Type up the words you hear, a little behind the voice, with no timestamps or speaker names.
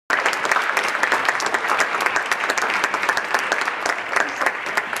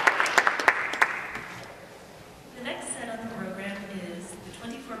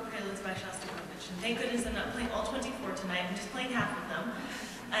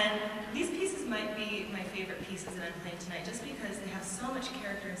And these pieces might be my favorite pieces that I'm playing tonight, just because they have so much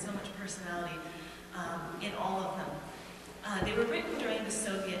character and so much personality in all of them. They were written during the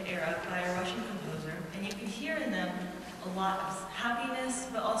Soviet era by a Russian composer, and you can hear in them a lot of happiness,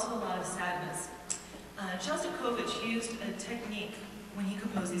 but also a lot of sadness. Shostakovich used a technique when he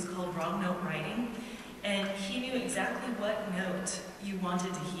composed these called wrong note writing, and he knew exactly what note you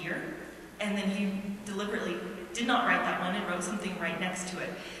wanted to hear, and then he deliberately did not write that one and wrote something right next to it.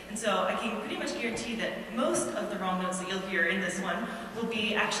 And so I can pretty much guarantee that most of the wrong notes that you'll hear in this one will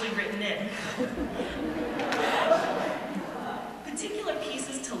be actually written in. Particular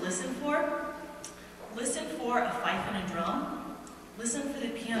pieces to listen for a fife and a drum. Listen for the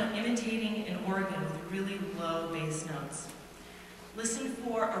piano imitating an organ with really low bass notes. Listen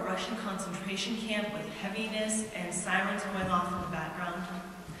for a Russian concentration camp with heaviness and sirens going off in the background.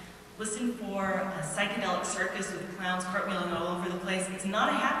 Listen for a psychedelic circus with clowns cartwheeling all over the place. It's not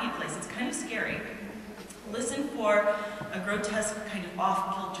a happy place, it's kind of scary. Listen for a grotesque kind of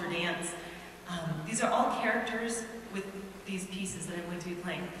off-kilter dance. These are all characters with these pieces that I'm going to be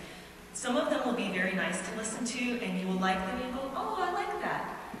playing. Some of them will be very nice to listen to, and you will like them and go, oh, I like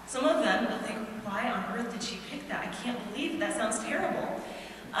that. Some of them you'll think, why on earth did she pick that? I can't believe that sounds terrible.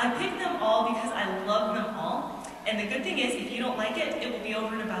 I picked them all because I love them all. And the good thing is, if you don't like it, it will be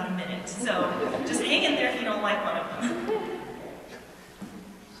over in about a minute. So just hang in there if you don't like one of them.